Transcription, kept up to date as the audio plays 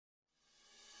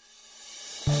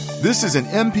This is an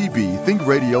MPB Think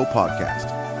Radio podcast.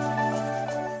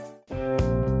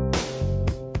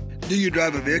 Do you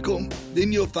drive a vehicle?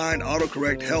 Then you'll find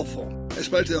AutoCorrect helpful,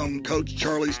 especially on Coach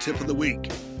Charlie's Tip of the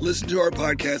Week. Listen to our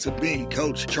podcast with me,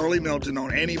 Coach Charlie Melton,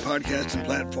 on any podcasting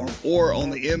platform or on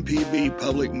the MPB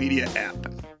Public Media app.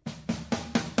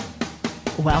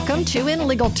 Welcome to In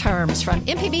Legal Terms from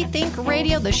MPB Think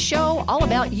Radio, the show all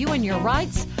about you and your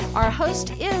rights. Our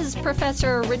host is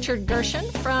Professor Richard Gershon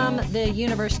from the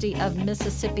University of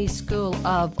Mississippi School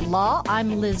of Law.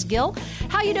 I'm Liz Gill.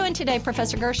 How are you doing today,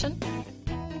 Professor Gershon?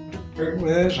 Great,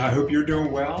 Liz. I hope you're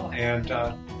doing well. And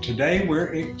today we're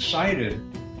excited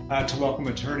to welcome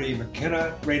attorney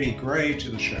McKenna Rainey Gray to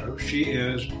the show. She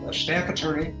is a staff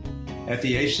attorney at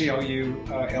the ACLU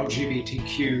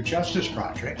LGBTQ Justice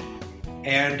Project.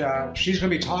 And she's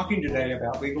going to be talking today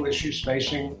about legal issues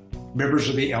facing members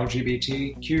of the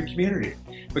LGBTQ community.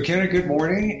 McKenna, good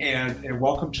morning and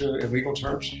welcome to In Legal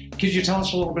Terms. Could you tell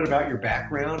us a little bit about your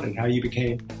background and how you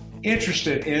became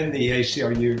interested in the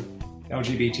ACLU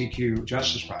LGBTQ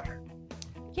Justice Project?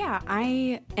 Yeah,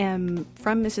 I am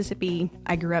from Mississippi.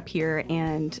 I grew up here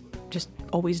and just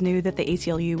always knew that the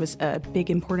ACLU was a big,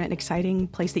 important, exciting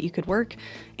place that you could work.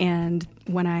 And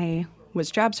when I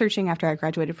was job searching after I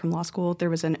graduated from law school, there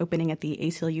was an opening at the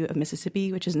ACLU of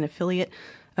Mississippi, which is an affiliate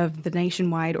of the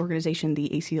nationwide organization, the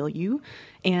ACLU.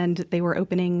 And they were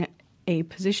opening a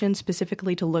position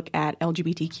specifically to look at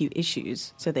LGBTQ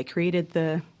issues. So they created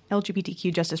the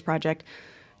LGBTQ Justice Project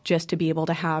just to be able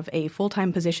to have a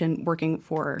full-time position working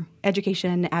for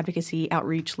education, advocacy,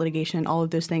 outreach, litigation, all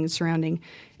of those things surrounding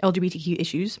LGBTQ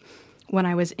issues. When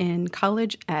I was in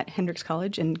college at Hendrix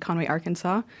College in Conway,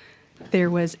 Arkansas,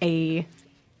 there was a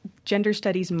gender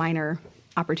studies minor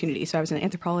opportunity. So I was an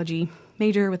anthropology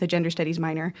major with a gender studies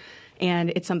minor, and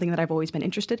it's something that I've always been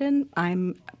interested in.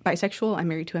 I'm bisexual, I'm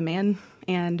married to a man,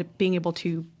 and being able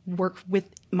to work with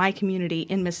my community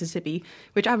in Mississippi,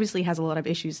 which obviously has a lot of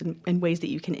issues in ways that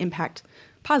you can impact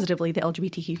positively the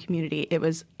LGBTQ community, it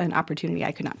was an opportunity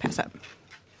I could not pass up.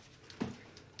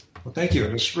 Well, thank you.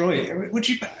 It's really, would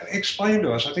you explain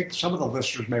to us, I think some of the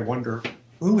listeners may wonder,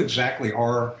 who exactly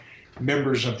are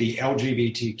members of the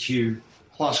LGBTQ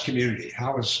plus community?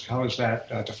 How is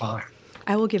that defined?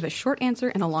 I will give a short answer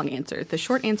and a long answer. The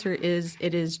short answer is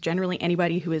it is generally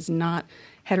anybody who is not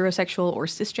heterosexual or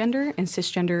cisgender, and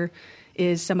cisgender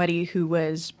is somebody who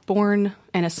was born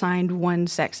and assigned one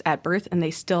sex at birth, and they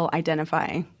still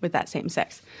identify with that same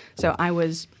sex. So I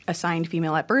was assigned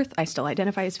female at birth. I still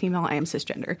identify as female. I am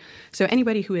cisgender. So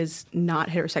anybody who is not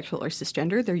heterosexual or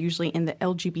cisgender, they're usually in the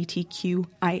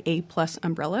LGBTQIA plus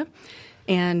umbrella.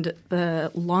 And the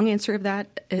long answer of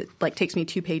that, it takes me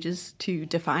 2 pages to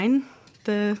define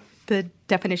the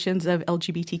definitions of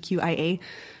LGBTQIA,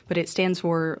 but it stands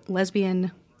for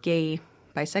lesbian, gay,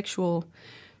 bisexual,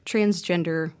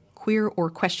 transgender, queer,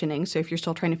 or questioning. So if you're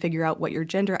still trying to figure out what your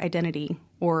gender identity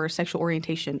or sexual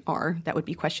orientation are, that would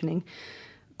be questioning.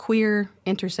 Queer,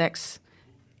 intersex,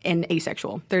 and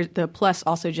asexual. The plus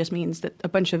also just means that a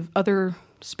bunch of other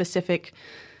specific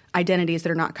identities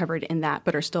that are not covered in that,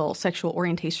 but are still sexual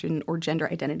orientation or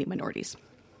gender identity minorities.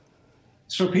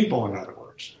 So people, in other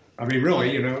words. I mean,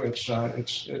 really, it's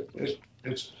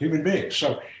human beings.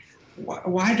 So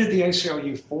why did the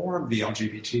ACLU form the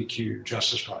LGBTQ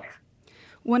Justice Project?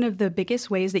 One of the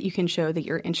biggest ways that you can show that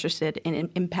you're interested in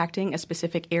impacting a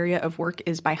specific area of work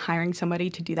is by hiring somebody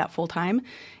to do that full time.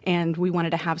 And we wanted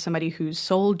to have somebody whose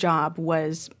sole job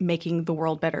was making the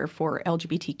world better for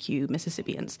LGBTQ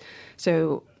Mississippians.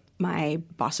 So my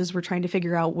bosses were trying to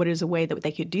figure out what is a way that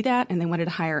they could do that, and they wanted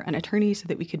to hire an attorney so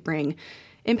that we could bring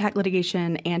impact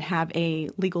litigation and have a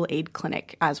legal aid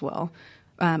clinic as well.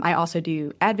 I also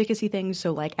do advocacy things,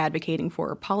 so like advocating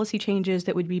for policy changes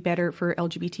that would be better for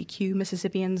LGBTQ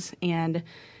Mississippians, and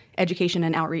education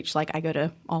and outreach. Like I go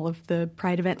to all of the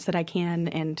Pride events that I can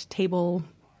and table,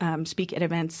 speak at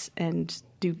events, and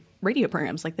do radio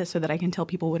programs like this so that I can tell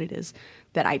people what it is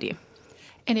that I do.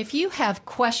 And if you have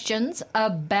questions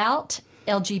about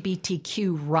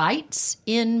LGBTQ rights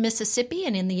in Mississippi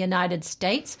and in the United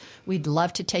States, we'd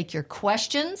love to take your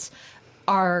questions.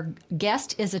 Our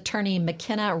guest is attorney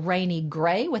McKenna Rainey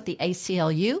Gray with the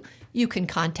ACLU. You can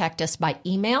contact us by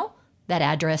email. That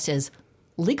address is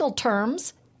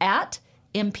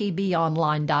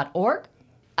legalterms@mpbonline.org.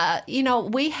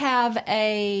 We have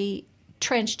a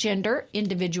transgender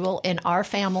individual in our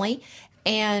family,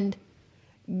 and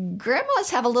grandmas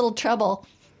have a little trouble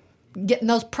getting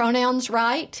those pronouns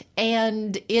right,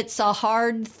 and it's a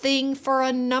hard thing for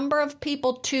a number of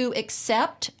people to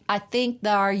accept. I think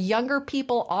that our younger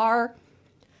people are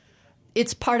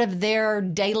it's part of their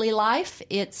daily life.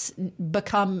 It's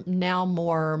become now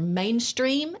more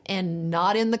mainstream and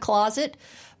not in the closet.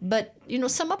 But,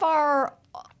 some of our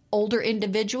older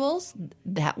individuals,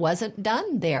 that wasn't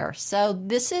done there. So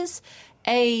this is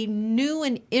a new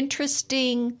and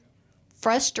interesting,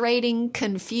 frustrating,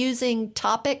 confusing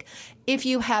topic. If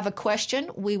you have a question,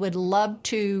 we would love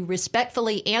to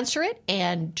respectfully answer it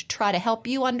and try to help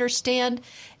you understand.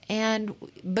 And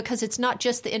because it's not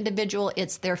just the individual,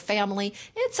 it's their family,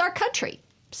 it's our country.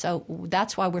 So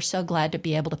that's why we're so glad to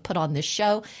be able to put on this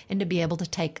show and to be able to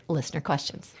take listener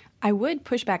questions. I would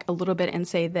push back a little bit and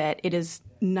say that it is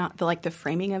not the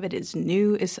framing of it is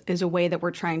new, is a way that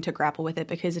we're trying to grapple with it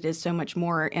because it is so much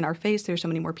more in our face. There's so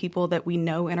many more people that we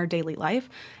know in our daily life.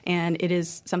 And it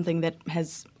is something that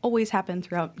has always happened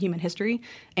throughout human history.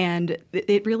 And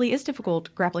it really is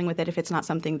difficult grappling with it if it's not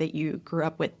something that you grew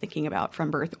up with thinking about from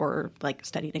birth or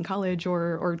studied in college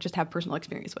or just have personal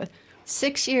experience with.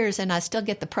 6 years and I still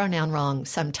get the pronoun wrong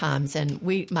sometimes. And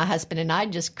my husband and I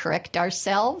just correct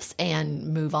ourselves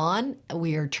and move on.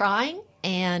 We are trying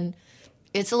and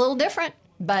it's a little different,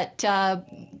 but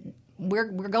we're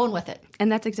going with it.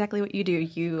 And that's exactly what you do.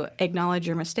 You acknowledge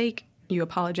your mistake, you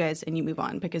apologize, and you move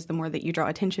on because the more that you draw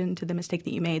attention to the mistake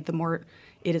that you made, the more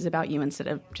it is about you instead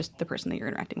of just the person that you're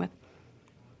interacting with.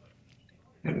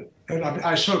 And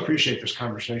I so appreciate this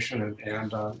conversation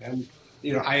and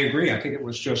I agree. I think it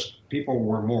was just people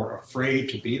were more afraid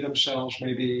to be themselves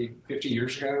maybe 50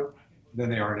 years ago than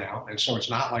they are now. And so it's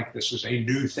not like this is a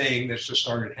new thing that's just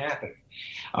started happening.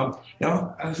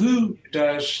 Now, who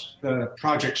does the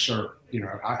project serve?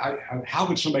 How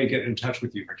would somebody get in touch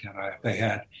with you, McKenna, if they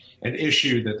had an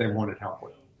issue that they wanted help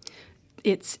with?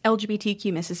 It's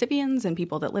LGBTQ Mississippians and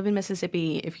people that live in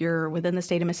Mississippi. If you're within the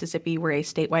state of Mississippi, we're a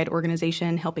statewide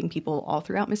organization helping people all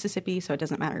throughout Mississippi. So it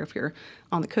doesn't matter if you're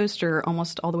on the coast or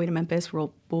almost all the way to Memphis.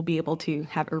 We'll be able to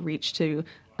have a reach to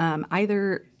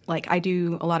either, I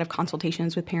do a lot of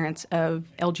consultations with parents of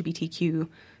LGBTQ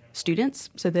students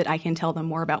so that I can tell them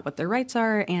more about what their rights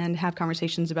are and have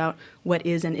conversations about what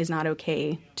is and is not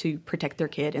okay to protect their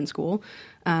kid in school.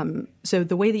 So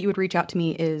the way that you would reach out to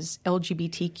me is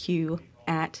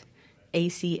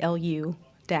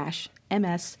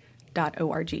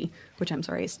lgbtq@aclu-ms.org, which I'm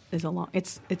sorry is a long.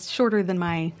 It's shorter than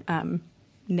my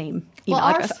name. Email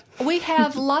address. We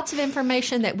have lots of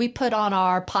information that we put on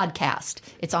our podcast.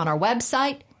 It's on our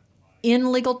website,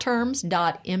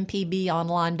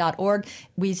 inlegalterms.mpbonline.org.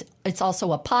 It's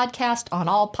also a podcast on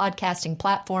all podcasting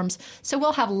platforms. So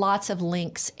we'll have lots of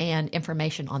links and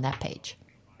information on that page.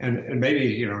 And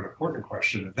maybe, an important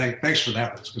question. Thanks for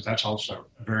that, because that's also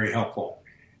very helpful.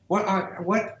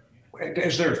 What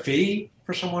is there a fee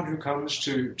for someone who comes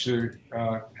to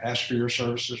ask for your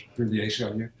services through the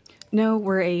ACLU? No,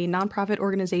 we're a nonprofit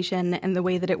organization, and the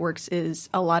way that it works is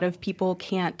a lot of people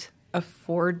can't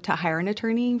afford to hire an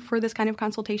attorney for this kind of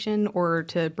consultation or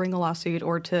to bring a lawsuit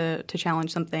or to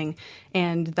challenge something.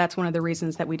 And that's one of the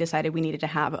reasons that we decided we needed to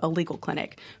have a legal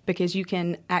clinic, because you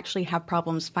can actually have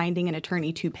problems finding an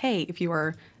attorney to pay if you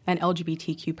are an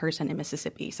LGBTQ person in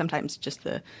Mississippi. Sometimes just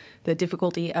the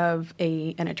difficulty of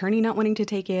an attorney not wanting to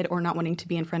take it or not wanting to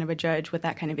be in front of a judge with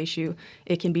that kind of issue,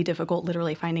 it can be difficult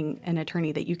literally finding an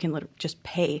attorney that you can just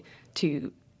pay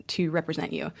to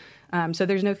represent you. So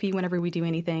there's no fee whenever we do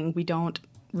anything. We don't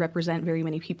represent very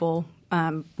many people.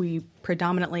 We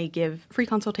predominantly give free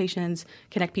consultations,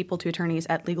 connect people to attorneys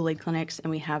at legal aid clinics, and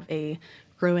we have a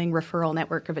growing referral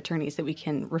network of attorneys that we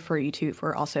can refer you to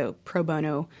for also pro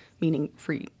bono, meaning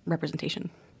free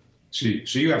representation. So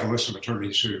you have a list of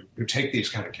attorneys who take these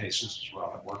kind of cases as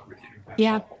well and work with you. That's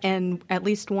yeah, helpful. And at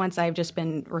least once I've just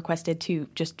been requested to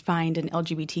just find an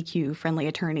LGBTQ-friendly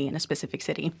attorney in a specific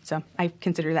city. So I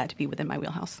consider that to be within my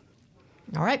wheelhouse.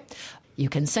 All right. You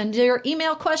can send your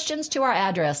email questions to our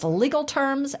address,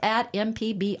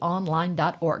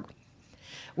 legalterms@mpbonline.org.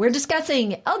 We're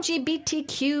discussing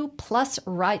LGBTQ plus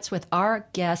rights with our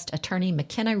guest, attorney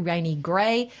McKenna Rainey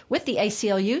Gray with the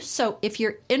ACLU. So if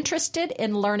you're interested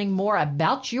in learning more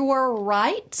about your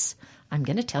rights, I'm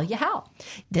going to tell you how.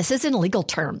 This is in legal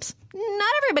terms.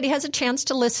 Not everybody has a chance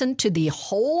to listen to the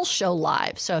whole show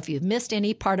live. So if you've missed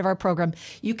any part of our program,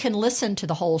 you can listen to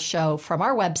the whole show from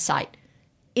our website,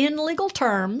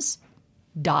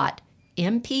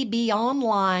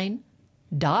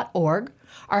 inlegalterms.mpbonline.org.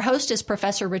 Our host is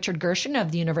Professor Richard Gershon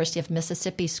of the University of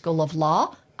Mississippi School of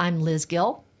Law. I'm Liz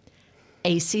Gill.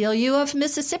 ACLU of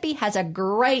Mississippi has a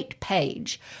great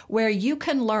page where you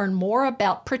can learn more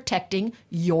about protecting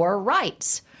your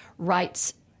rights.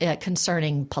 Rights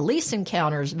concerning police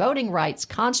encounters, voting rights,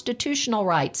 constitutional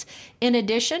rights, in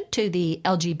addition to the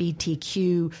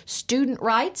LGBTQ student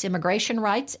rights, immigration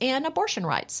rights, and abortion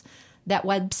rights. That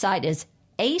website is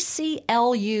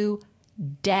aclu-ms.org.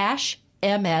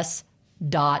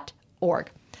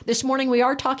 This morning, we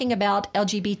are talking about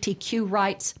LGBTQ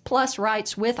rights plus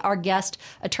rights with our guest,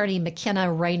 attorney McKenna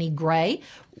Rainey Gray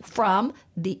from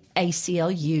the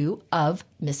ACLU of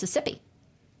Mississippi.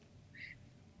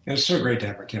 It's so great to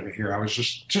have McKenna here. I was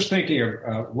just thinking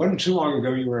of, wasn't too long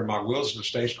ago, you were in my Wills and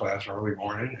Estates class early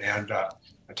morning, and I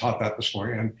taught that this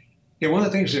morning. And one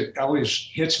of the things that always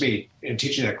hits me in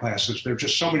teaching that class is there are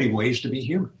just so many ways to be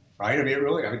human, right? I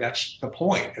mean, that's the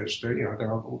point, is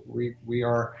that, we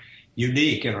are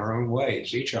unique in our own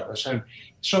ways, each of us. And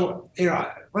so,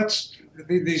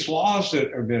 these laws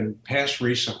that have been passed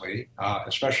recently,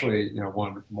 especially,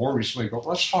 one more recently, but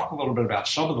let's talk a little bit about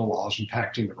some of the laws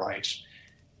impacting the rights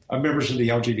of members of the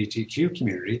LGBTQ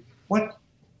community. What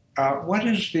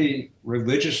is the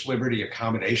Religious Liberty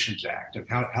Accommodations Act, and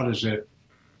how does it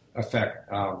affect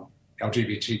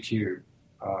LGBTQ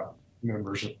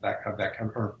members of that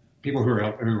or people who are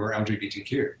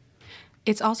LGBTQ?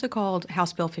 It's also called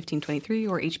House Bill 1523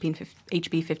 or HB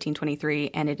 1523,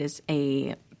 and it is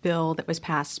a bill that was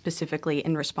passed specifically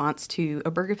in response to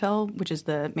Obergefell, which is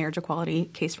the marriage equality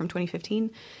case from 2015,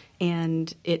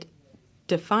 and it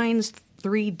defines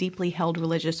 3 deeply held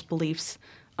religious beliefs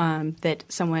that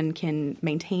someone can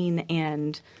maintain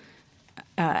and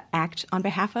act on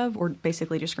behalf of, or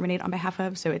basically discriminate on behalf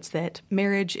of. So it's that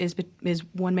marriage is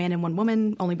one man and one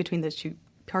woman, only between those two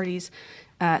parties.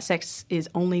 Sex is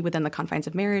only within the confines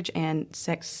of marriage, and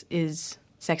sex as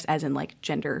in like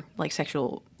gender, like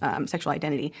sexual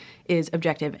identity, is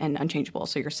objective and unchangeable.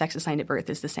 So your sex assigned at birth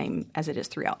is the same as it is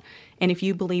throughout. And if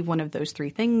you believe one of those 3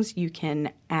 things, you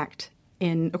can act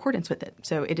in accordance with it.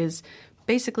 So it is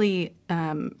basically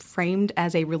framed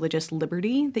as a religious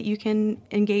liberty that you can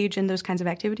engage in those kinds of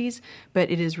activities, but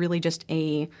it is really just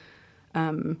a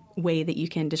way that you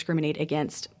can discriminate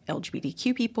against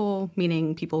LGBTQ people,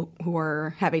 meaning people who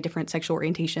have a different sexual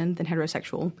orientation than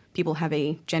heterosexual. People have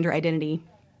a gender identity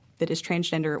that is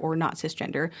transgender or not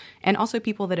cisgender, and also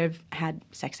people that have had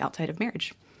sex outside of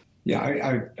marriage.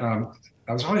 Yeah,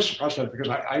 I was always surprised by that, because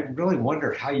I really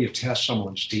wonder how you test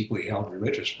someone's deeply held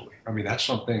religious belief. I mean, that's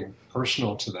something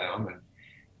personal to them. And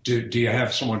do you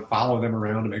have someone follow them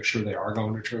around to make sure they are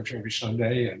going to church every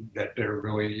Sunday and that they're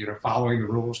really, following the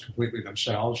rules completely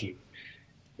themselves and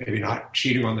maybe not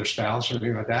cheating on their spouse or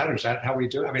anything like that? Or is that how we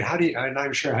do it? I mean, I'm not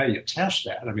even sure how you test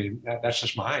that. I mean, that's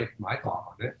just my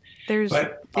thought on it. There's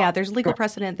legal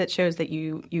precedent that shows that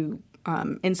you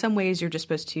in some ways you're just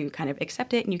supposed to kind of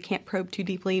accept it and you can't probe too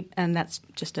deeply, and that's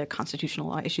just a constitutional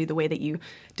law issue, the way that you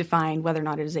define whether or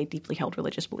not it is a deeply held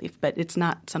religious belief. But it's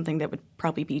not something that would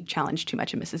probably be challenged too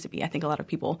much in Mississippi. I think a lot of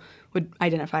people would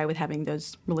identify with having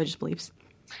those religious beliefs.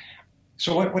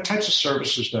 So what types of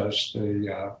services does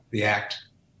the Act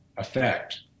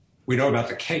affect? We know about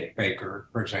the cake baker,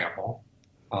 for example.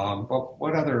 But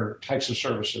what other types of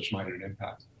services might it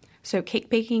impact? So cake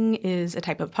baking is a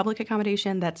type of public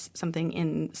accommodation. That's something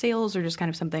in sales or just kind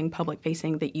of something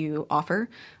public-facing that you offer.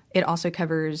 It also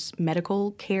covers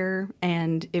medical care,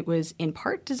 and it was in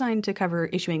part designed to cover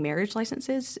issuing marriage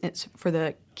licenses. It's for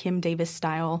the Kim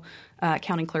Davis-style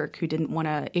accounting clerk who didn't want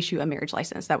to issue a marriage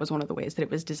license. That was one of the ways that it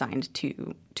was designed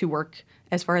to work.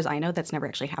 As far as I know, that's never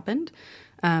actually happened.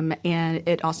 And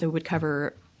it also would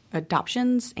cover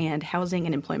adoptions and housing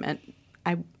and employment.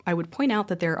 I would point out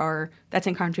that that's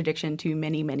in contradiction to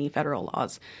many, many federal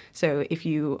laws. So if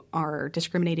you are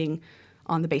discriminating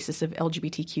on the basis of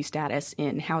LGBTQ status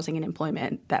in housing and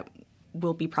employment, that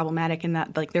will be problematic, in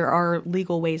that there are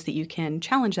legal ways that you can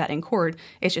challenge that in court.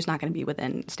 It's just not going to be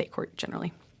within state court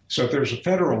generally. So if there's a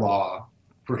federal law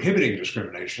prohibiting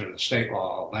discrimination and a state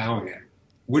law allowing it,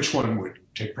 which one would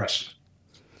take precedent?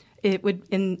 It would,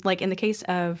 in the case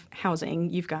of housing,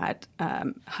 you've got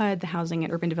HUD, the Housing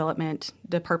and Urban Development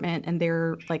Department, and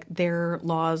their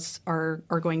laws are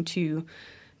going to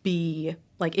be,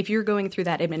 if you're going through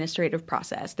that administrative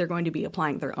process, they're going to be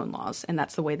applying their own laws, and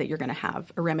that's the way that you're going to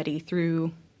have a remedy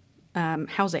through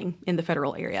housing in the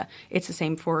federal area. It's the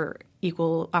same for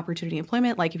equal opportunity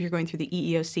employment. If you're going through the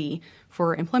EEOC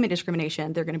for employment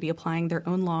discrimination, they're going to be applying their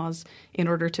own laws in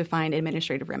order to find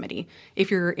administrative remedy. If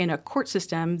you're in a court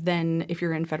system, then if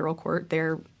you're in federal court,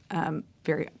 they're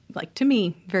very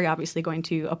obviously going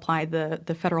to apply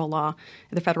the federal law,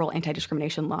 the federal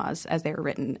anti-discrimination laws as they are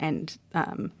written. And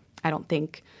I don't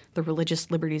think the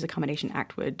Religious Liberties Accommodation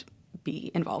Act would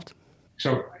be involved.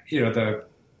 So,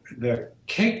 the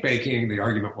cake baking, the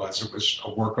argument was it was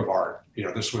a work of art.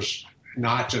 This was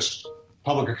not just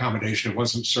public accommodation. It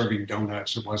wasn't serving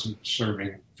donuts. It wasn't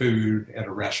serving food at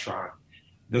a restaurant.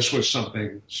 This was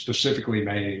something specifically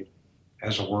made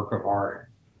as a work of art.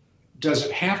 does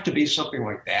it have to be something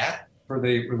like that for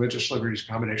the Religious Liberties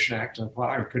Accommodation Act to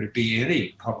apply, or could it be any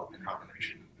public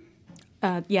accommodation?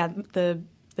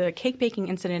 The cake baking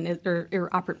incident,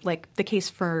 like the case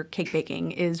for cake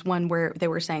baking, is one where they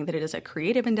were saying that it is a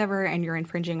creative endeavor and you're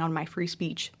infringing on my free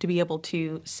speech to be able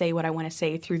to say what I want to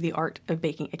say through the art of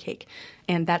baking a cake.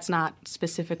 And that's not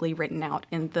specifically written out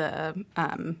in the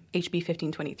HB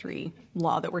 1523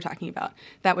 law that we're talking about.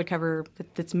 That would cover,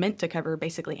 that's meant to cover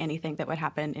basically anything that would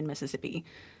happen in Mississippi.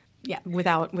 Yeah,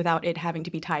 without it having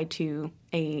to be tied to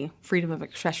a freedom of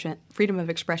expression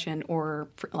or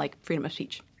freedom of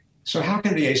speech. So how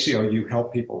can the ACLU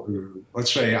help people who,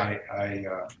 let's say I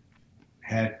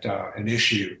had an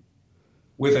issue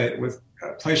with a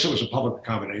place that was a public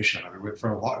accommodation? I mean,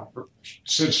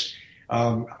 since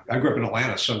I grew up in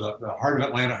Atlanta, so the Heart of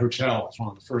Atlanta Hotel was one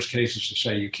of the first cases to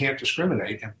say you can't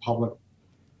discriminate in public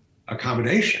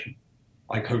accommodation,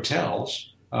 like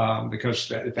hotels,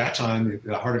 because at that time,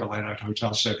 the Heart of Atlanta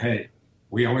Hotel said, hey,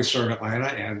 we only serve Atlanta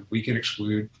and we can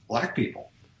exclude Black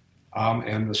people.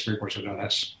 And the Supreme Court said, no,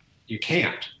 you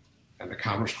can't. And the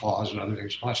Commerce Clause and other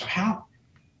things apply. So how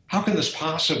can this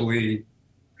possibly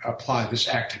apply, this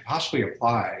act possibly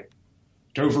apply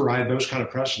to override those kind of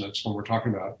precedents when we're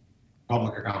talking about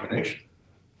public accommodation?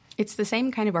 It's the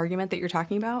same kind of argument that you're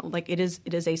talking about. Like it is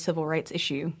a civil rights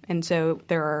issue. And so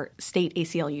there are state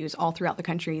ACLUs all throughout the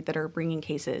country that are bringing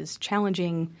cases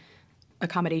challenging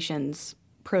accommodations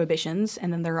prohibitions,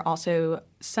 and then there are also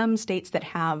some states that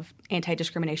have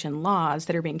anti-discrimination laws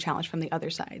that are being challenged from the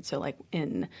other side. So like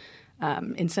in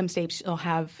some states, you'll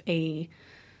have a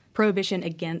prohibition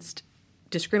against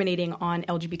discriminating on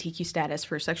LGBTQ status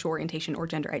for sexual orientation or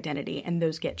gender identity, and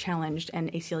those get challenged,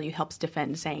 and ACLU helps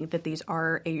defend, saying that these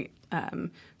are a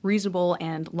reasonable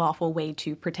and lawful way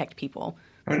to protect people.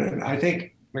 And I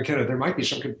think, McKenna, there might be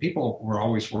some people were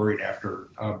always worried after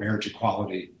marriage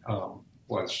equality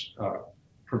was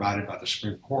provided by the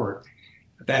Supreme Court,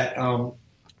 that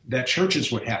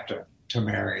churches would have to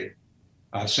marry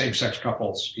same-sex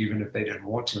couples even if they didn't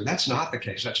want to. And that's not the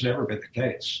case. That's never been the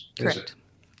case, Correct. Is it?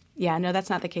 Yeah, no, that's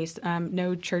not the case.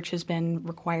 No church has been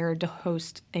required to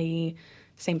host a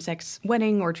same-sex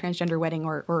wedding or transgender wedding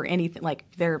or anything. Like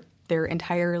they're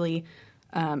entirely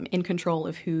in control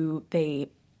of who they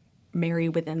marry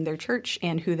within their church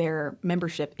and who their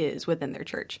membership is within their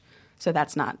church. So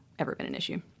that's not ever been an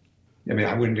issue. I mean,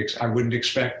 I wouldn't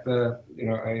expect a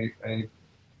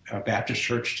Baptist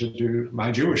church to do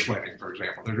my Jewish wedding, for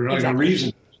example. There's really no reason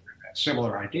to do that.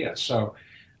 Similar idea. So,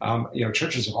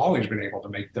 churches have always been able to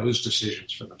make those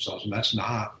decisions for themselves, and that's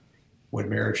not what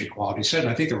marriage equality said. And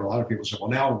I think there were a lot of people who said,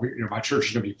 "Well, now my church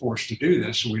is going to be forced to do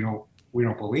this, and we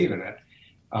don't believe in it."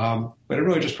 But it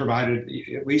really just provided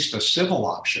at least a civil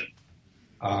option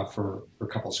for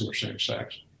couples who are same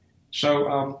sex.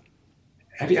 So.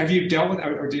 Have you dealt with,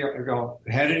 or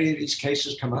had any of these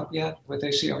cases come up yet with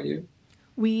ACLU?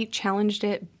 We challenged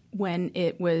it when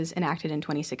it was enacted in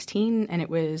 2016, and it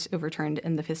was overturned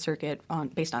in the Fifth Circuit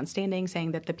based on standing,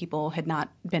 saying that the people had not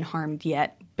been harmed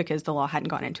yet because the law hadn't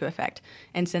gone into effect.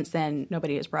 And since then,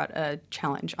 nobody has brought a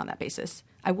challenge on that basis.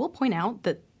 I will point out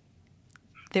that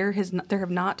there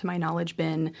have not, to my knowledge,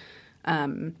 been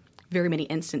very many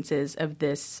instances of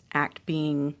this act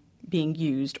being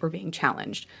used or being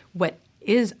challenged. What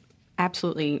is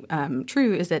absolutely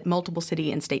true is that multiple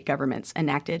city and state governments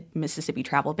enacted Mississippi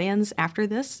travel bans after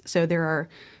this. So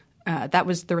that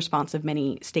was the response of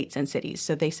many states and cities.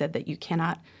 So they said that you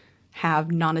cannot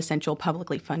have non-essential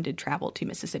publicly funded travel to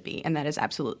Mississippi, and that is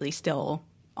absolutely still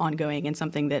ongoing and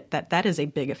something that is a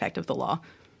big effect of the law.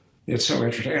 It's so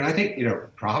interesting. And I think,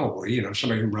 probably,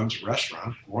 somebody who runs a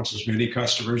restaurant wants as many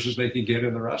customers as they can get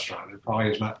in the restaurant. It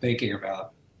probably is not thinking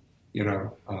about,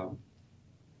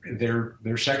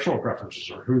 their sexual preferences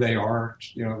or who they are,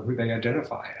 who they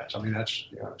identify as. I mean, that's,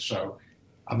 so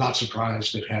I'm not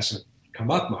surprised it hasn't come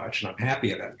up much, and I'm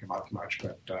happy it hasn't come up much.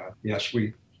 But yes,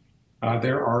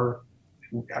 there are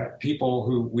people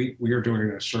who we are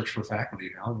doing a search for faculty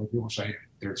now. And people say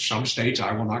there's some states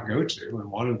I will not go to,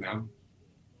 and one of them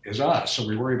is us. So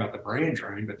we worry about the brain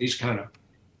drain, but these kind of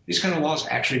laws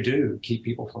actually do keep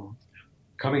people from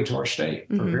coming to our state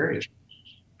for various reasons.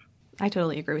 I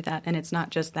totally agree with that. And it's not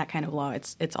just that kind of law.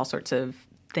 It's all sorts of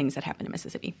things that happen in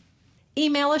Mississippi.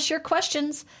 Email us your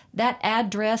questions. That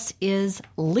address is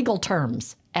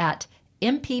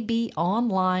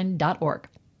legalterms@mpbonline.org.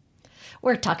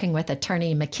 We're talking with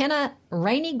attorney McKenna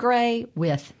Rainey Gray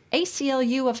with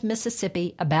ACLU of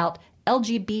Mississippi about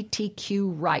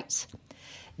LGBTQ rights.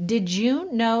 Did you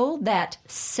know that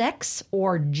sex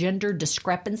or gender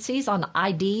discrepancies on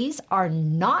IDs are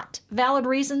not valid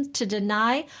reasons to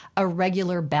deny a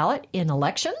regular ballot in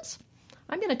elections?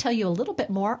 I'm going to tell you a little bit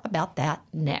more about that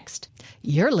next.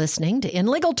 You're listening to In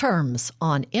Legal Terms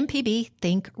on MPB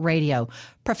Think Radio.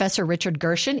 Professor Richard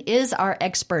Gershon is our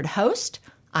expert host.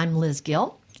 I'm Liz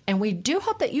Gill, and we do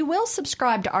hope that you will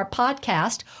subscribe to our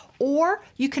podcast, or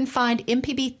you can find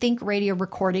MPB Think Radio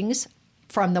recordings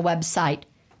from the website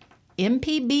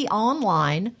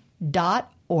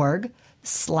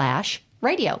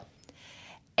mpbonline.org/radio.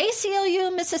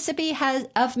 ACLU Mississippi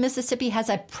has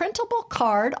a printable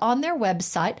card on their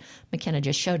website. McKenna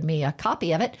just showed me a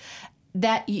copy of it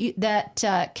that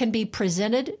can be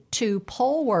presented to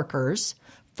poll workers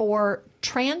for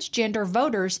transgender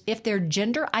voters if their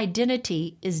gender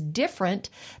identity is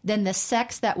different than the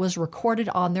sex that was recorded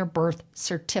on their birth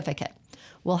certificate.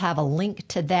 We'll have a link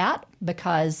to that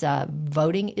because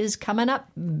voting is coming up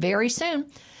very soon.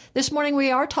 This morning,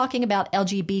 we are talking about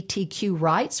LGBTQ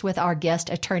rights with our guest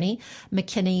attorney,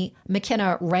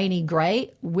 McKenna Rainey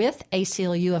Gray with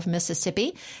ACLU of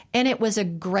Mississippi. And it was a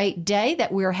great day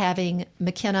that we're having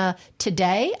McKenna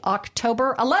today,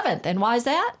 October 11th. And why is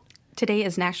that? Today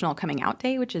is National Coming Out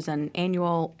Day, which is an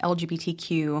annual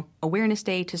LGBTQ awareness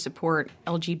day to support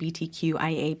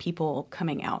LGBTQIA people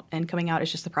coming out. And coming out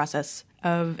is just the process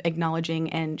of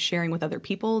acknowledging and sharing with other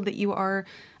people that you are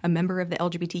a member of the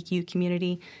LGBTQ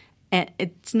community. And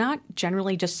it's not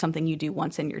generally just something you do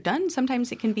once and you're done.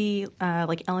 Sometimes it can be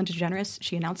like Ellen DeGeneres.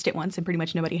 She announced it once and pretty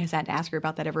much nobody has had to ask her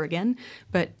about that ever again.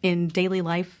 But in daily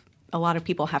life, a lot of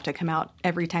people have to come out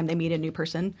every time they meet a new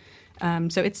person.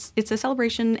 So it's a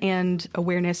celebration and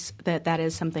awareness that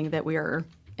is something that we are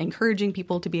encouraging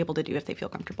people to be able to do if they feel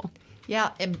comfortable.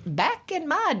 Yeah, and back in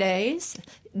my days,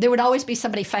 there would always be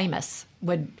somebody famous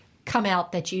would come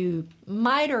out that you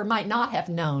might or might not have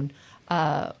known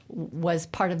was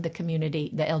part of the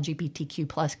community, the LGBTQ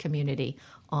plus community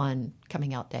on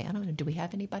Coming Out Day. I don't know. Do we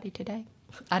have anybody today?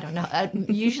 I don't know.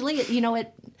 Usually,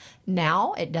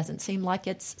 now it doesn't seem like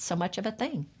it's so much of a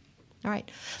thing. All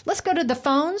right. Let's go to the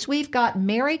phones. We've got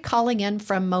Mary calling in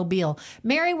from Mobile.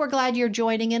 Mary, we're glad you're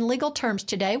joining In Legal Terms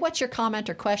today. What's your comment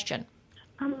or question?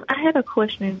 I had a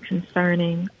question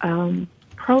concerning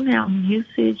pronoun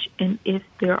usage and if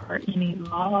there are any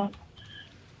laws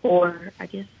or, I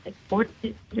guess,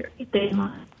 ordinance or anything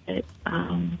like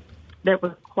that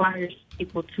requires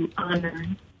people to honor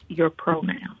your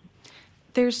pronoun.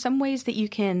 There's some ways that you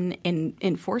can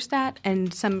enforce that,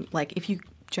 and some, like, if you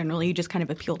generally just kind of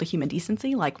appeal to human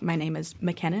decency, like my name is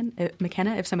McKenna.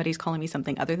 If somebody's calling me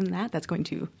something other than that, that's going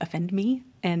to offend me,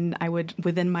 and I would,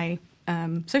 within my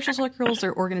social circles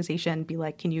or organization, be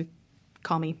like, can you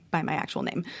call me by my actual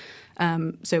name?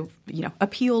 So,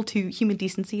 appeal to human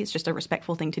decency is just a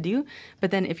respectful thing to do.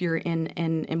 But then if you're in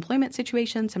an employment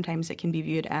situation, sometimes it can be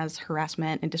viewed as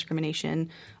harassment and discrimination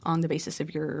on the basis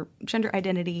of your gender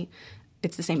identity.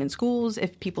 It's the same in schools.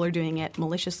 If people are doing it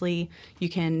maliciously, you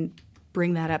can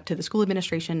bring that up to the school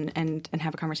administration and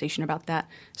have a conversation about that.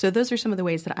 So those are some of the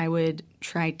ways that I would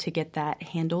try to get that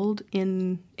handled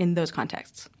in those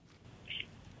contexts.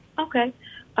 Okay.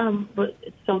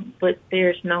 But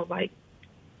there's no,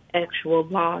 actual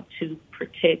law to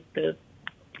protect the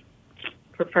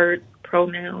preferred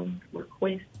pronoun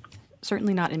request?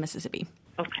 Certainly not in Mississippi.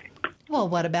 Okay. Well,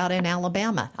 what about in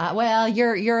Alabama?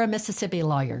 You're a Mississippi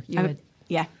lawyer.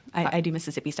 Yeah, I do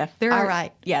Mississippi stuff. All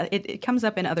right. Yeah, it comes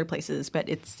up in other places, but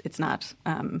it's not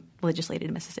legislated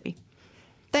in Mississippi.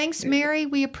 Thanks, Mary.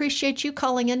 We appreciate you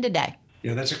calling in today.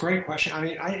 Yeah, that's a great question. I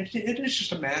mean, it is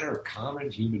just a matter of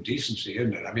common human decency,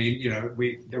 isn't it? I mean,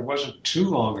 there wasn't too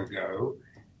long ago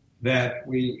that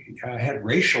we had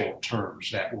racial terms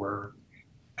that were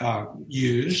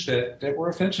used that were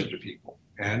offensive to people,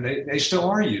 and they still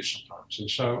are used sometimes. And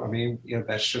so, I mean,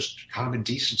 that's just common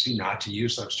decency not to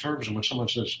use those terms. And when someone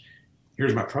says,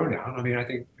 "Here's my pronoun," I mean, I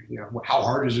think, how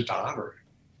hard is it to honor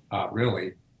it,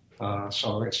 really?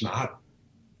 So it's not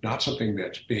something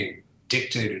that's being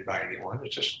dictated by anyone.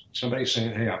 It's just somebody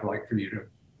saying, "Hey, I'd like for you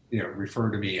to,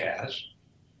 refer to me as,"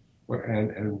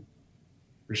 and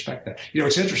respect that.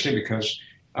 It's interesting because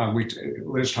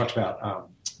Liz talked about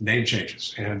name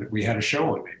changes, and we had a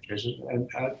show on name changes. And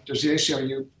does the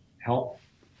ACLU help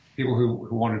people who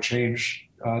want to change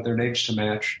their names to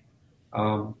match,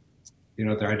 their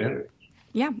identity?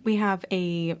 Yeah, we have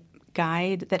a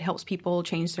guide that helps people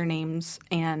change their names,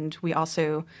 and we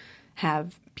also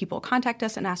have people contact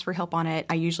us and ask for help on it.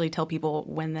 I usually tell people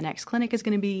when the next clinic is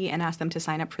going to be and ask them to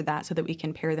sign up for that so that we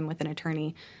can pair them with an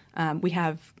attorney. We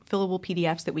have fillable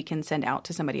PDFs that we can send out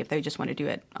to somebody if they just want to do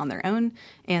it on their own.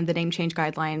 And the name change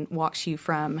guideline walks you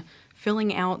from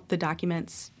filling out the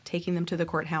documents, taking them to the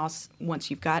courthouse. Once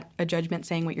you've got a judgment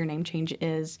saying what your name change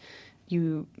is,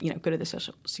 you go to the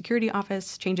Social Security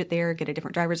office, change it there, get a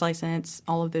different driver's license,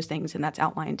 all of those things, and that's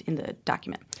outlined in the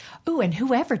document. Oh, and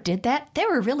whoever did that, they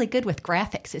were really good with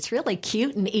graphics. It's really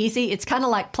cute and easy. It's kind of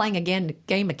like playing a game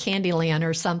of Candyland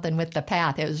or something with the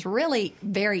path. It was really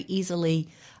very easily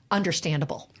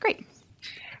understandable. Great.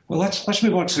 Well, let's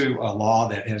move on to a law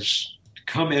that has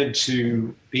come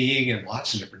into being in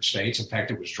lots of different states. In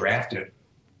fact, it was drafted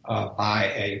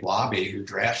by a lobby who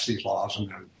drafts these laws and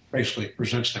then basically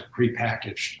presents them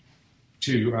prepackaged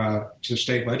to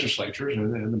state legislatures,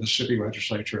 and the Mississippi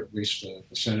legislature, at least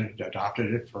the Senate,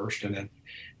 adopted it first. And then,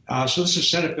 so this is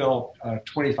Senate Bill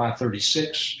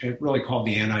 2536. It really called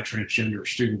the Anti-Transgender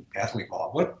Student Athlete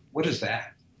Law. What is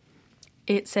that?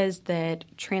 It says that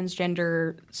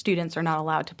transgender students are not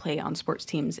allowed to play on sports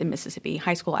teams in Mississippi,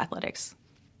 high school athletics.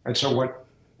 And so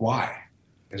why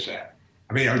is that?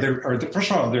 I mean, first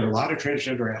of all, are there a lot of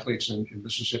transgender athletes in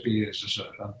Mississippi? Is this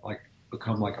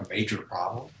become like a major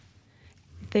problem?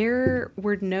 There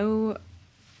were no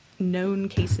known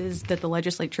cases that the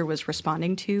legislature was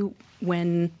responding to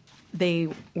when they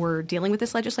were dealing with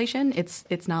this legislation.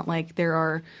 It's not like there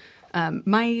are.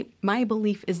 My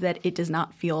belief is that it does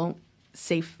not feel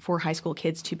safe for high school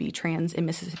kids to be trans in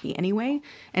Mississippi anyway,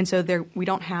 and so we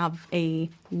don't have a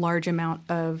large amount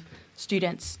of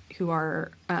students who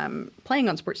are playing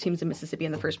on sports teams in Mississippi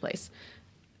in the first place.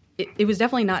 It was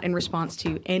definitely not in response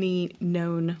to any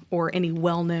known or any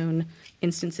well-known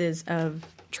instances of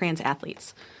trans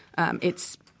athletes.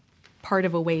 It's part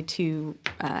of a way to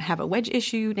have a wedge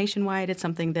issue nationwide. It's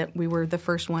something that we were the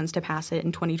first ones to pass it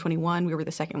in 2021. We were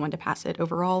the second one to pass it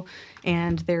overall.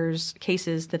 And there's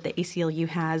cases that the ACLU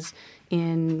has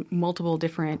in multiple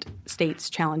different states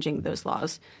challenging those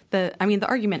laws. The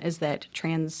argument is that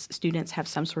trans students have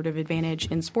some sort of advantage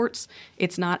in sports.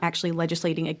 It's not actually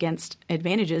legislating against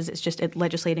advantages. It's just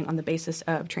legislating on the basis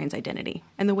of trans identity.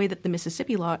 And the way that the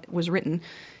Mississippi law was written,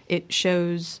 it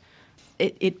shows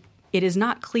it is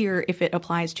not clear if it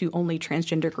applies to only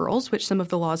transgender girls, which some of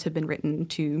the laws have been written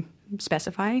to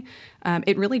specify.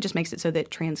 It really just makes it so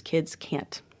that trans kids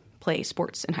can't play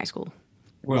sports in high school.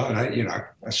 Well, and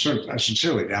I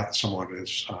sincerely doubt that someone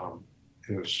is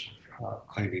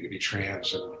claiming to be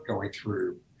trans and going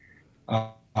through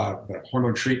the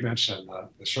hormone treatments and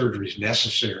the surgeries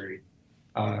necessary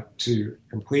to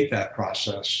complete that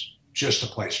process just to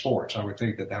play sports. I would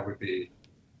think that would be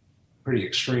pretty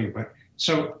extreme. But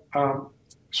so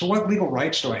what legal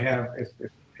rights do I have?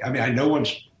 I know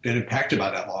one's been impacted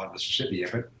by that law in Mississippi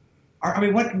yet, but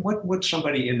what would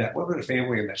somebody what would a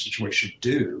family in that situation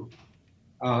do?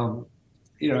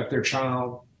 If their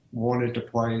child wanted to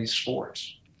play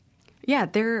sports? Yeah,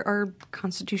 there are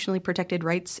constitutionally protected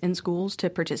rights in schools to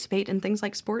participate in things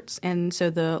like sports. And so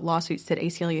the lawsuits that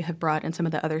ACLU have brought and some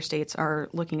of the other states are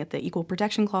looking at the Equal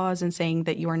Protection Clause and saying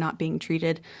that you are not being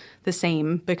treated the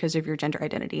same because of your gender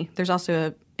identity. There's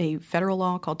also a federal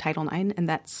law called Title IX, and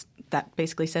that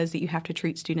basically says that you have to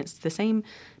treat students the same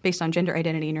based on gender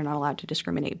identity, and you're not allowed to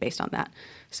discriminate based on that.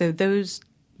 So those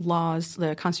laws,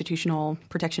 the constitutional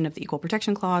protection of the Equal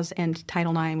Protection Clause and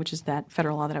Title IX, which is that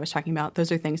federal law that I was talking about,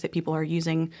 those are things that people are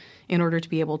using in order to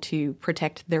be able to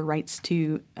protect their rights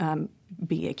to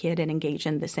be a kid and engage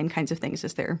in the same kinds of things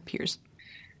as their peers.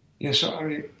 Yeah, so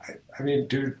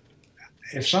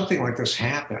if something like this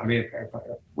happened,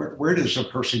 where does a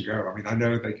person go? I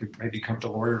know they could maybe come to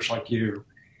lawyers like you,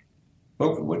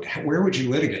 but where would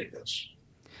you litigate this?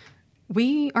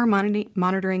 We are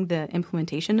monitoring the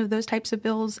implementation of those types of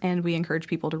bills, and we encourage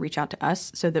people to reach out to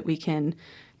us so that we can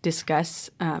discuss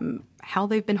how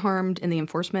they've been harmed in the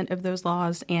enforcement of those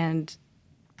laws and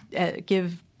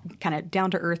give kind of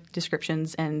down-to-earth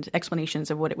descriptions and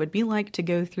explanations of what it would be like to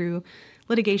go through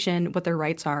litigation, what their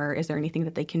rights are, is there anything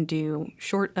that they can do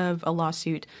short of a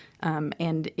lawsuit,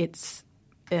 and it's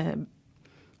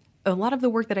a lot of the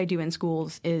work that I do in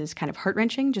schools is kind of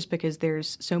heart-wrenching just because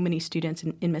there's so many students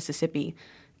in Mississippi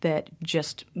that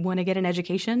just want to get an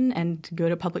education and go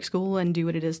to public school and do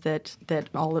what it is that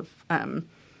all of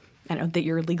that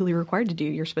you're legally required to do.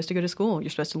 You're supposed to go to school. You're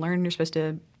supposed to learn. You're supposed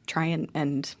to try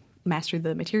and master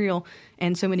the material.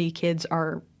 And so many kids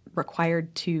are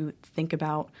required to think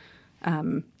about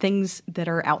things that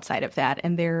are outside of that,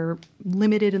 and they're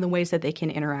limited in the ways that they can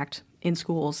interact in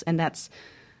schools. And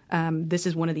this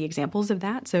is one of the examples of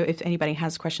that. So if anybody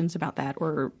has questions about that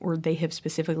or they have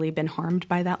specifically been harmed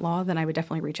by that law, then I would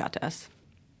definitely reach out to us.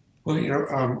 Well,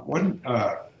 one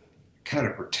kind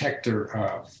of protector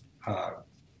of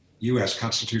U.S.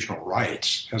 constitutional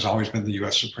rights has always been the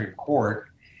U.S. Supreme Court.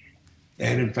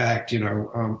 And in fact,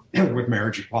 with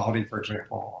marriage equality, for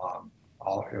example,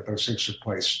 all of those things took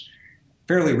place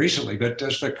fairly recently, but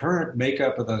does the current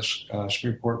makeup of the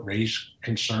Supreme Court raise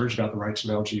concerns about the rights of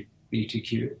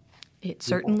LGBTQ? It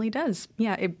certainly does.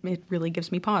 Yeah, it really gives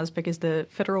me pause because the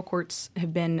federal courts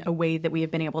have been a way that we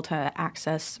have been able to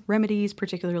access remedies,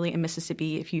 particularly in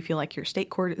Mississippi. If you feel like your state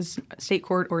court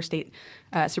or state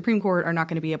Supreme Court are not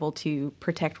going to be able to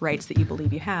protect rights that you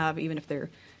believe you have, even if they're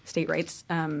state rights,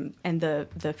 and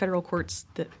the federal courts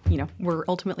that were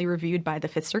ultimately reviewed by the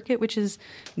Fifth Circuit, which has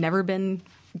never been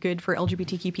good for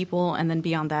LGBTQ people, and then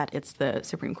beyond that, it's the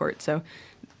Supreme Court. So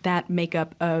that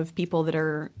makeup of people that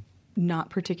are not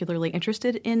particularly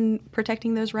interested in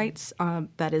protecting those rights,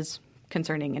 that is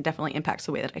concerning and definitely impacts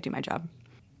the way that I do my job.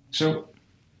 So,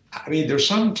 I mean, there's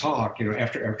some talk,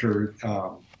 after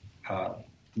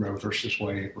Roe versus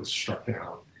Wade was struck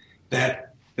down,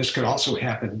 that this could also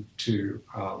happen to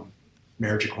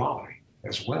marriage equality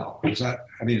as well. Is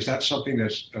that something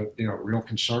that's a real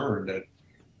concern, that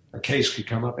a case could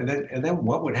come up, and then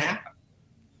what would happen?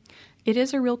 It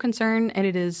is a real concern, and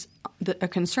it is a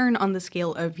concern on the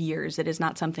scale of years. It is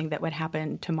not something that would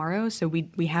happen tomorrow. So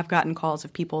we have gotten calls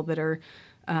of people that are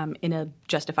in a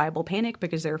justifiable panic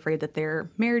because they're afraid that their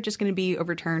marriage is going to be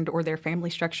overturned or their family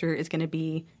structure is going to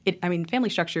be family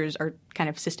structures are kind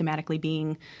of systematically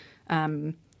being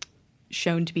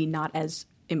shown to be not as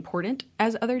important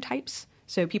as other types.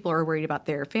 So people are worried about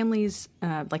their families,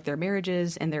 like their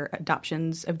marriages and their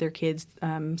adoptions of their kids,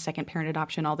 second parent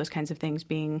adoption, all those kinds of things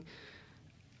being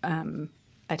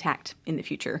attacked in the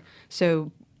future.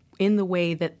 So in the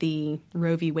way that the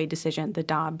Roe v. Wade decision,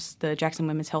 the Jackson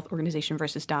Women's Health Organization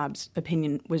versus Dobbs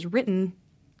opinion was written,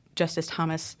 Justice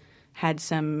Thomas had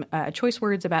some choice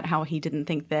words about how he didn't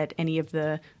think that any of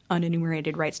the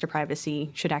unenumerated rights to privacy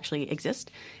should actually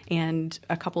exist. And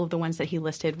a couple of the ones that he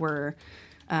listed were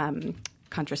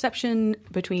contraception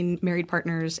between married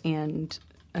partners, and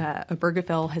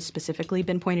Obergefell has specifically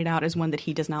been pointed out as one that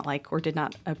he does not like or did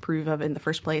not approve of in the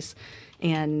first place.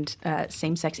 And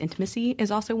same-sex intimacy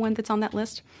is also one that's on that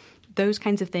list. Those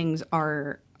kinds of things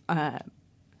are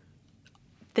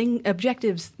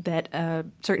objectives that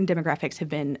certain demographics have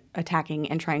been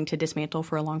attacking and trying to dismantle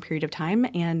for a long period of time.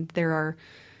 And there are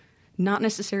not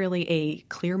necessarily a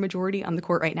clear majority on the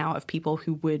court right now of people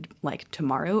who would like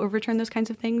tomorrow overturn those kinds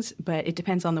of things, but it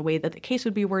depends on the way that the case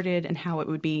would be worded and how it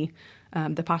would be,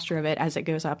 the posture of it as it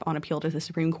goes up on appeal to the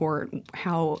Supreme Court,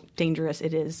 how dangerous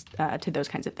it is to those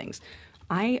kinds of things.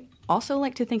 I also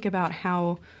like to think about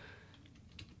how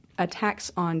attacks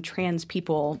on trans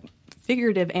people,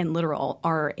 figurative and literal,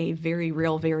 are a very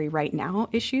real, very right now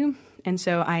issue. And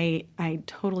so I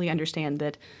totally understand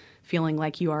that feeling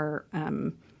like your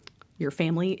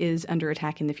family is under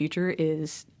attack in the future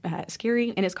is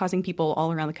scary, and it's causing people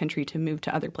all around the country to move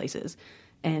to other places.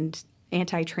 And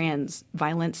anti-trans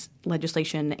violence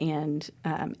legislation and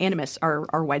animus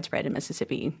are widespread in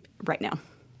Mississippi right now.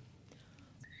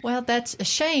 Well, that's a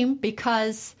shame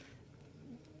because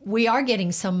we are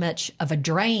getting so much of a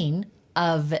drain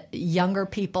of younger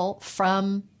people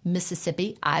from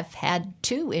Mississippi. I've had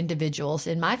 2 individuals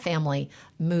in my family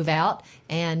move out,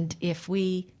 and if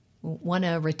we want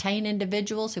to retain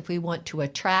individuals, if we want to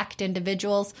attract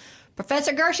individuals,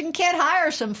 Professor Gershon can't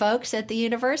hire some folks at the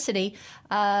university.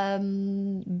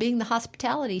 Being the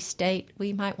hospitality state,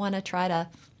 we might want to try to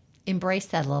embrace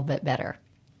that a little bit better.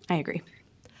 I agree.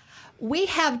 We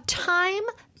have time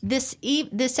this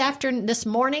afternoon, this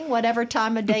morning, whatever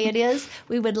time of day it is.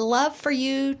 We would love for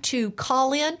you to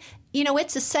call in.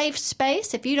 It's a safe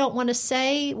space. If you don't want to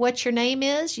say what your name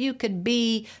is, you could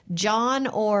be John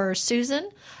or Susan.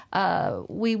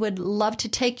 We would love to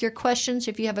take your questions.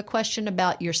 If you have a question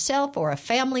about yourself or a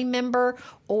family member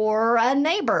or a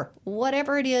neighbor,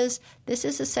 whatever it is, this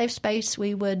is a safe space.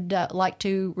 We would like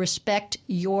to respect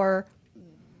your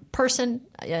person.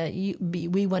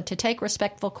 We want to take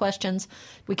respectful questions.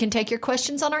 We can take your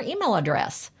questions on our email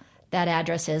address. That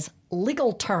address is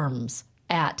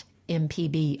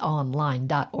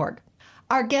legalterms@mpbonline.org.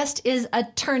 Our guest is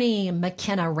attorney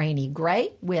McKenna Rainey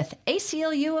Gray with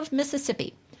ACLU of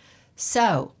Mississippi.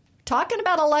 So, talking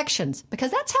about elections,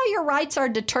 because that's how your rights are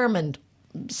determined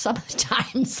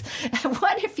sometimes.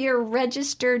 What if you're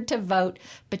registered to vote,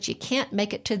 but you can't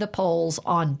make it to the polls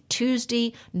on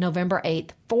Tuesday, November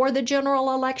 8th for the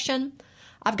general election?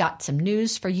 I've got some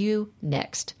news for you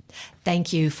next.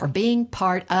 Thank you for being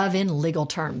part of In Legal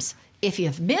Terms. If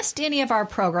you've missed any of our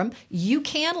program, you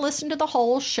can listen to the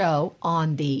whole show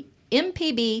on the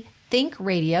MPB Think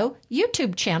Radio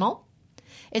YouTube channel.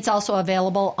 It's also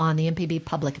available on the MPB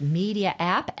Public Media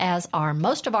app, as are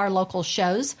most of our local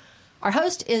shows. Our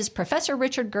host is Professor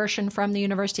Richard Gershon from the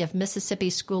University of Mississippi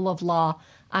School of Law.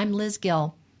 I'm Liz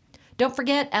Gill. Don't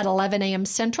forget, at 11 a.m.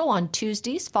 Central on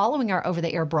Tuesdays, following our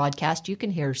over-the-air broadcast, you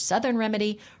can hear Southern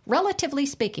Remedy, Relatively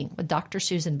Speaking, with Dr.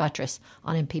 Susan Buttross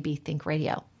on MPB Think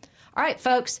Radio. All right,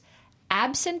 folks,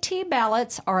 absentee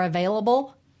ballots are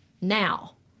available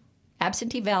now.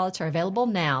 Absentee ballots are available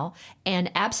now, and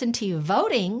absentee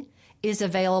voting is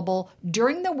available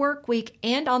during the work week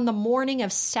and on the morning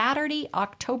of Saturday,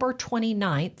 October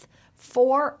 29th,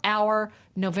 for our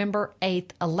November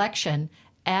 8th election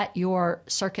at your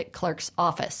circuit clerk's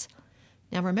office.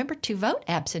 Now, remember, to vote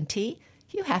absentee,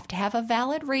 you have to have a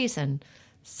valid reason.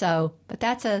 So, but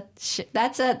that's a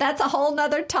whole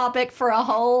nother topic for a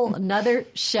whole nother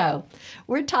show.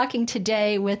 We're talking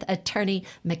today with attorney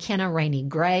McKenna Rainey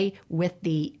Gray with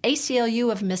the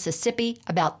ACLU of Mississippi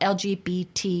about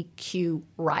LGBTQ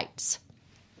rights.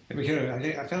 And McKenna,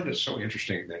 I found it so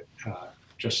interesting that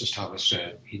Justice Thomas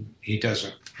said he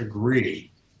doesn't agree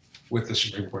with the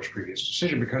Supreme Court's previous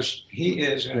decision because he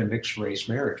is in a mixed race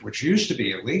marriage, which used to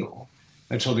be illegal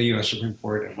until the U.S. Supreme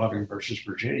Court in Loving versus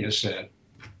Virginia said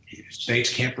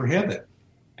states can't prohibit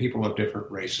people of different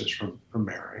races from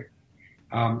marrying.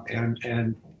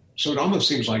 And so it almost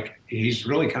seems like he's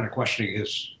really kind of questioning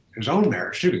his own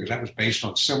marriage, too, because that was based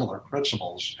on similar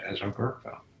principles as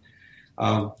Obergefell.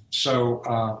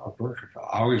 Obergefell,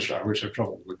 I always have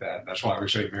trouble with that. That's why I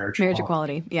always say marriage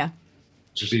equality. Yeah.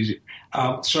 It's just easy.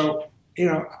 But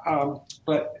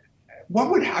what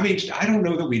would, I don't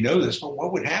know that we know this, but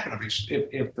what would happen?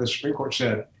 If the Supreme Court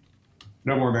said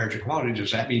no more marriage equality,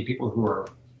 does that mean people who are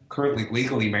currently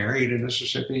legally married in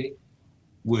Mississippi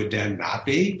would then not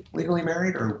be legally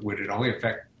married, or would it only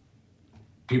affect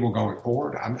people going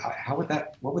forward?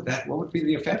 What would be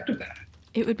the effect of that?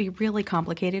 It would be really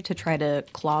complicated to try to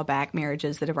claw back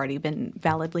marriages that have already been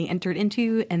validly entered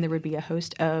into, and there would be a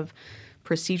host of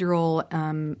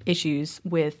procedural issues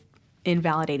with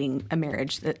invalidating a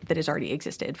marriage that has already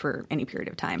existed for any period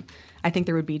of time. I think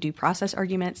there would be due process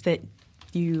arguments that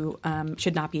you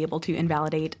should not be able to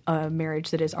invalidate a marriage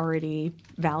that is already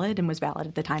valid and was valid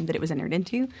at the time that it was entered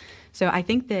into. So I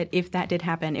think that if that did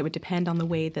happen, it would depend on the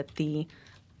way that the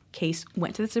case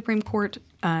went to the Supreme Court.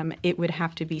 It would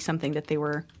have to be something that they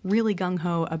were really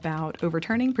gung-ho about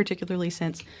overturning, particularly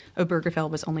since Obergefell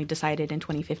was only decided in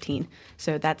 2015.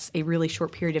 So that's a really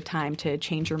short period of time to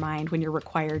change your mind when you're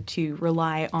required to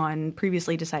rely on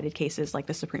previously decided cases like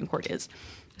the Supreme Court is.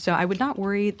 So I would not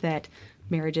worry that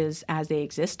marriages as they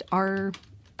exist are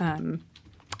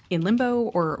in limbo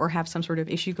or have some sort of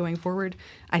issue going forward.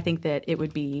 I think that it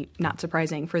would be not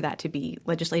surprising for that to be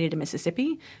legislated in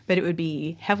Mississippi, but it would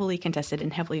be heavily contested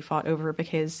and heavily fought over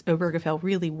because Obergefell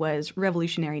really was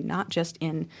revolutionary, not just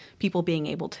in people being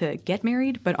able to get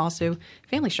married, but also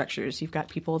family structures. You've got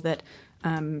people that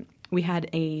we had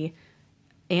a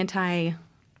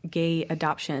anti-gay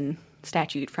adoption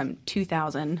statute from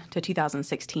 2000 to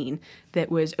 2016 that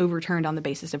was overturned on the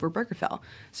basis of Obergefell.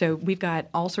 So we've got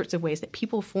all sorts of ways that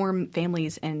people form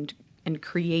families and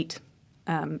create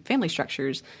family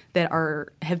structures that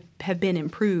have been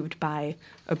improved by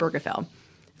Obergefell.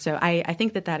 So I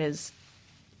think that is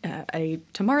a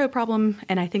tomorrow problem,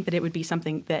 and I think that it would be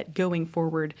something that going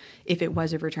forward, if it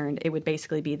was overturned, it would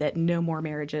basically be that no more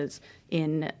marriages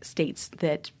in states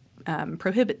that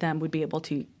prohibit them would be able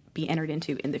to be entered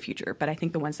into in the future. But I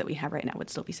think the ones that we have right now would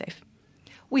still be safe.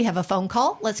 We have a phone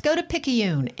call. Let's go to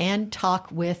Picayune and talk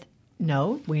with,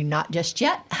 no, we're not just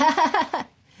yet.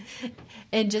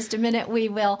 In just a minute we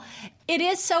will. It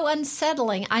is so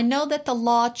unsettling. I know that the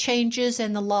law changes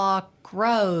and the law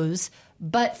grows,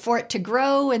 but for it to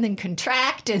grow and then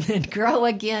contract and then grow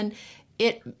again,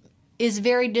 it is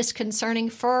very disconcerting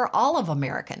for all of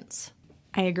Americans.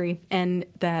 I agree. And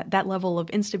that level of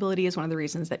instability is one of the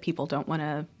reasons that people don't want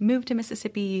to move to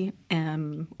Mississippi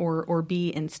or be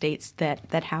in states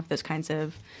that have those kinds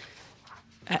of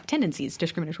tendencies,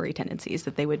 discriminatory tendencies,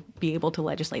 that they would be able to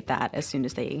legislate that as soon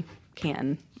as they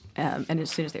can and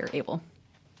as soon as they are able.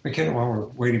 McKenna, while we're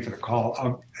waiting for the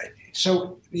call,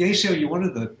 so the ACLU, one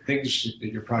of the things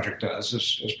that your project does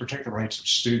is protect the rights of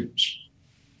students.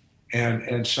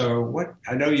 And so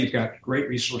I know you've got great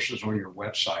resources on your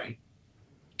website.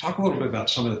 Talk a little bit about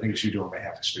some of the things you do on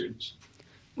behalf of students.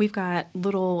 We've got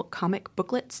little comic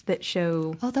booklets that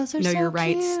show those are know so your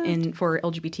rights cute. for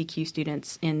LGBTQ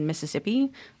students in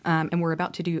Mississippi. And we're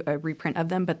about to do a reprint of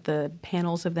them, but the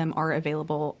panels of them are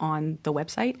available on the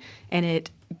website. And it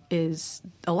is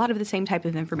a lot of the same type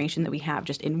of information that we have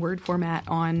just in Word format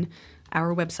on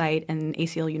our website and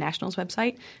ACLU National's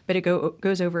website. But it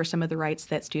goes over some of the rights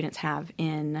that students have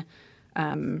in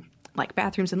like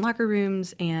bathrooms and locker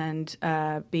rooms and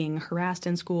being harassed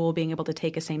in school, being able to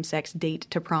take a same-sex date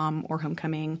to prom or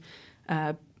homecoming,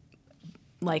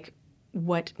 like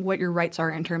what your rights are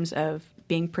in terms of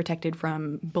being protected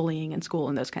from bullying in school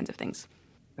and those kinds of things.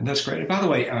 And that's great. And by the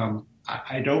way,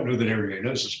 I don't know that everybody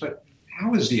knows this, but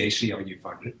how is the ACLU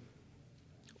funded?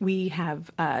 We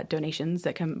have donations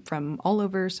that come from all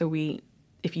over. So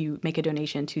if you make a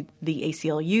donation to the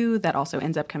ACLU, that also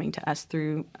ends up coming to us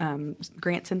through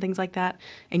grants and things like that.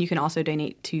 And you can also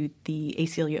donate to the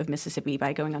ACLU of Mississippi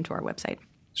by going onto our website.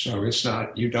 So it's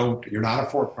not, you're not a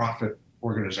for-profit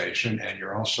organization, and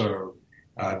you're also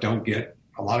don't get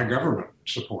a lot of government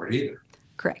support either.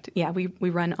 Correct. Yeah, we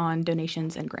run on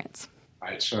donations and grants.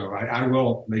 Right. So I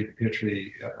will make a pitch for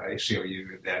the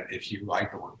ACLU that if you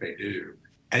like the work they do,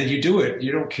 and you do it,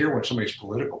 you don't care what somebody's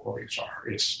political beliefs are.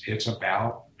 This is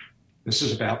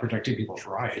about protecting people's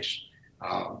rights.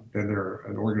 Then they're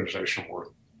an organization worth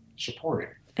supporting.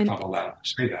 If I'm allowed to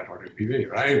say that on MPB.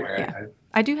 But anyway, yeah.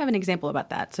 I do have an example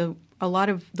about that. So a lot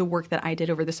of the work that I did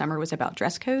over the summer was about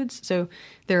dress codes. So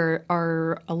there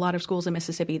are a lot of schools in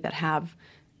Mississippi that have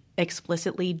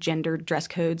explicitly gendered dress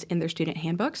codes in their student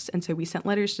handbooks. And so we sent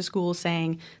letters to schools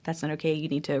saying, that's not okay. You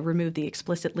need to remove the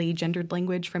explicitly gendered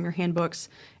language from your handbooks.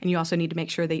 And you also need to make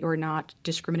sure that you're not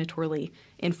discriminatorily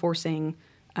enforcing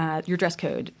your dress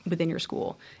code within your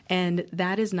school. And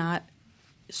that is not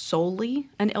solely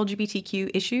an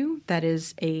LGBTQ issue. That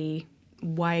is a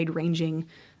wide-ranging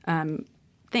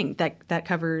thing that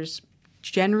covers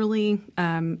generally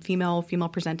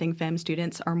female-presenting femme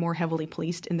students are more heavily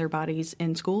policed in their bodies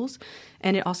in schools.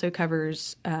 And it also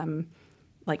covers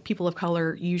like people of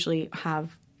color usually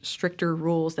have stricter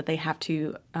rules that they have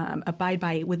to abide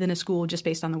by within a school just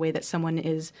based on the way that someone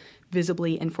is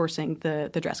visibly enforcing the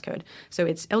dress code. So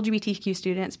it's LGBTQ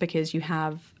students because you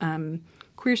have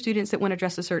queer students that want to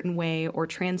dress a certain way or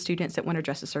trans students that want to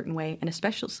dress a certain way. And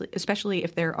especially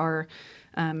if there are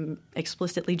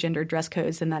explicitly gendered dress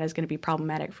codes, then that is going to be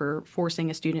problematic for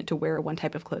forcing a student to wear one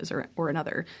type of clothes or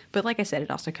another. But like I said, it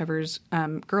also covers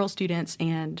girl students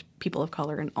and people of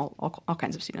color and all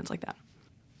kinds of students like that.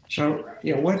 So,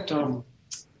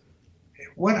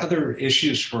 what other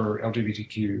issues for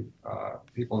LGBTQ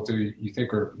people do you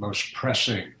think are most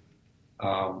pressing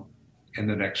in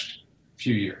the next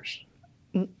few years?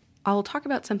 I'll talk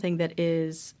about something that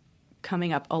is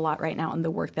coming up a lot right now in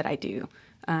the work that I do.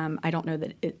 I don't know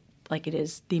that it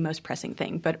is the most pressing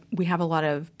thing, but we have a lot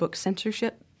of book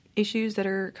censorship issues that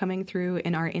are coming through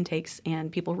in our intakes and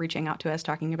people reaching out to us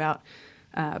talking about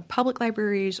public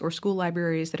libraries or school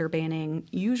libraries that are banning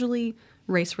usually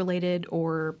race-related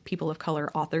or people of color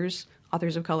authors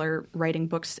of color writing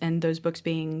books, and those books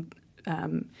being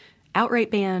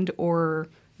outright banned or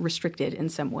restricted in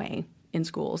some way in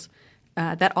schools.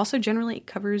 That also generally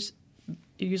covers,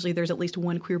 usually there's at least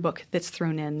one queer book that's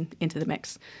thrown into the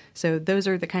mix. So those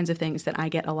are the kinds of things that I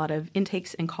get a lot of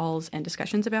intakes and calls and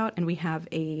discussions about, and we have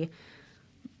a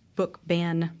book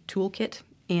ban toolkit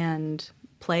and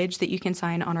pledge that you can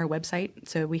sign on our website.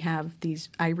 So we have these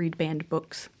I read banned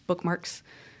books bookmarks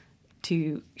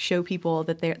to show people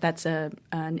that that's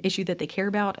an issue that they care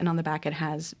about, and on the back it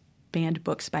has banned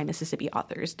books by Mississippi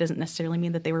authors. Doesn't necessarily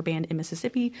mean that they were banned in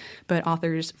Mississippi, but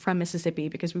authors from Mississippi,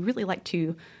 because we really like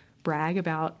to brag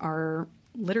about our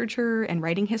literature and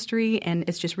writing history, and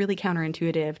it's just really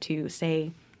counterintuitive to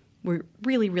say we're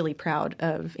really, really proud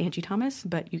of Angie Thomas,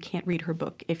 but you can't read her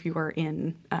book if you are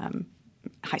in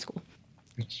high school.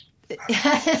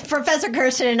 Professor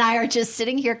Gersten and I are just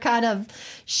sitting here kind of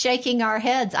shaking our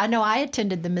heads. I know I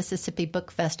attended the Mississippi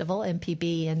Book Festival.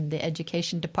 MPB and the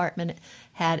education department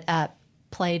had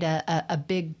played a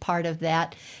big part of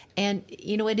that. And,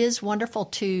 it is wonderful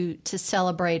to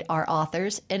celebrate our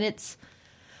authors. And it's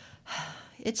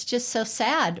just so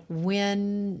sad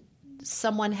when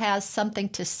someone has something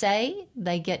to say,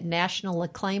 they get national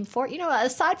acclaim for it.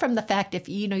 Aside from the fact if,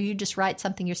 you just write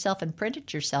something yourself and print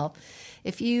it yourself,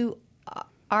 if you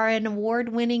are an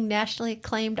award-winning, nationally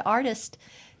acclaimed artist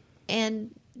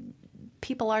and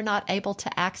people are not able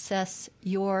to access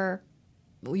your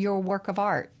work of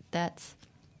art, that's...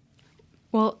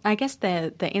 Well, I guess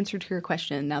the answer to your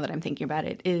question, now that I'm thinking about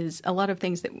it, is a lot of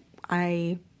things that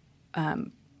I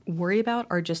worry about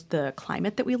are just the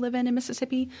climate that we live in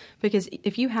Mississippi. Because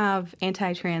if you have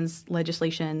anti-trans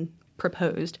legislation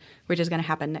proposed, which is going to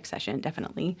happen next session,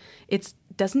 definitely, it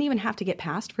doesn't even have to get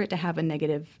passed for it to have a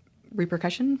negative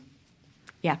repercussion.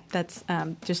 Yeah, that's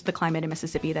just the climate in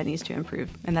Mississippi that needs to improve,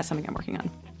 and that's something I'm working on.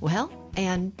 Well,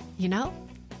 and,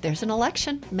 there's an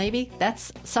election. Maybe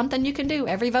that's something you can do.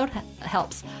 Every vote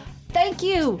helps. Thank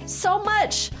you so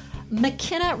much,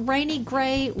 McKenna Rainey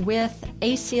Gray with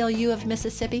ACLU of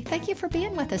Mississippi, thank you for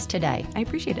being with us today. I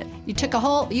appreciate it. You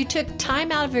took time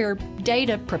out of your day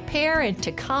to prepare and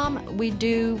to come. We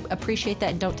do appreciate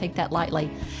that and don't take that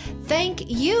lightly. Thank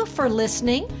you for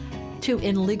listening to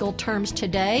In Legal Terms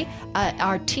today.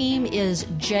 Our team is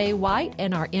Jay White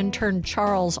and our intern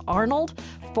Charles Arnold.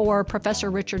 For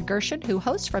Professor Richard Gershon, who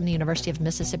hosts from the University of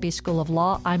Mississippi School of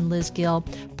Law, I'm Liz Gill.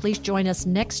 Please join us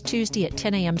next Tuesday at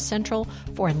 10 a.m. Central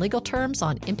for In Legal Terms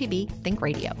on MPB Think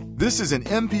Radio. This is an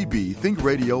MPB Think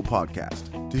Radio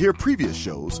podcast. To hear previous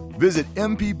shows, visit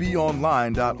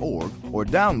mpbonline.org or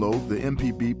download the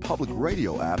MPB Public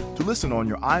Radio app to listen on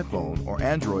your iPhone or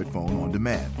Android phone on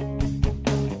demand.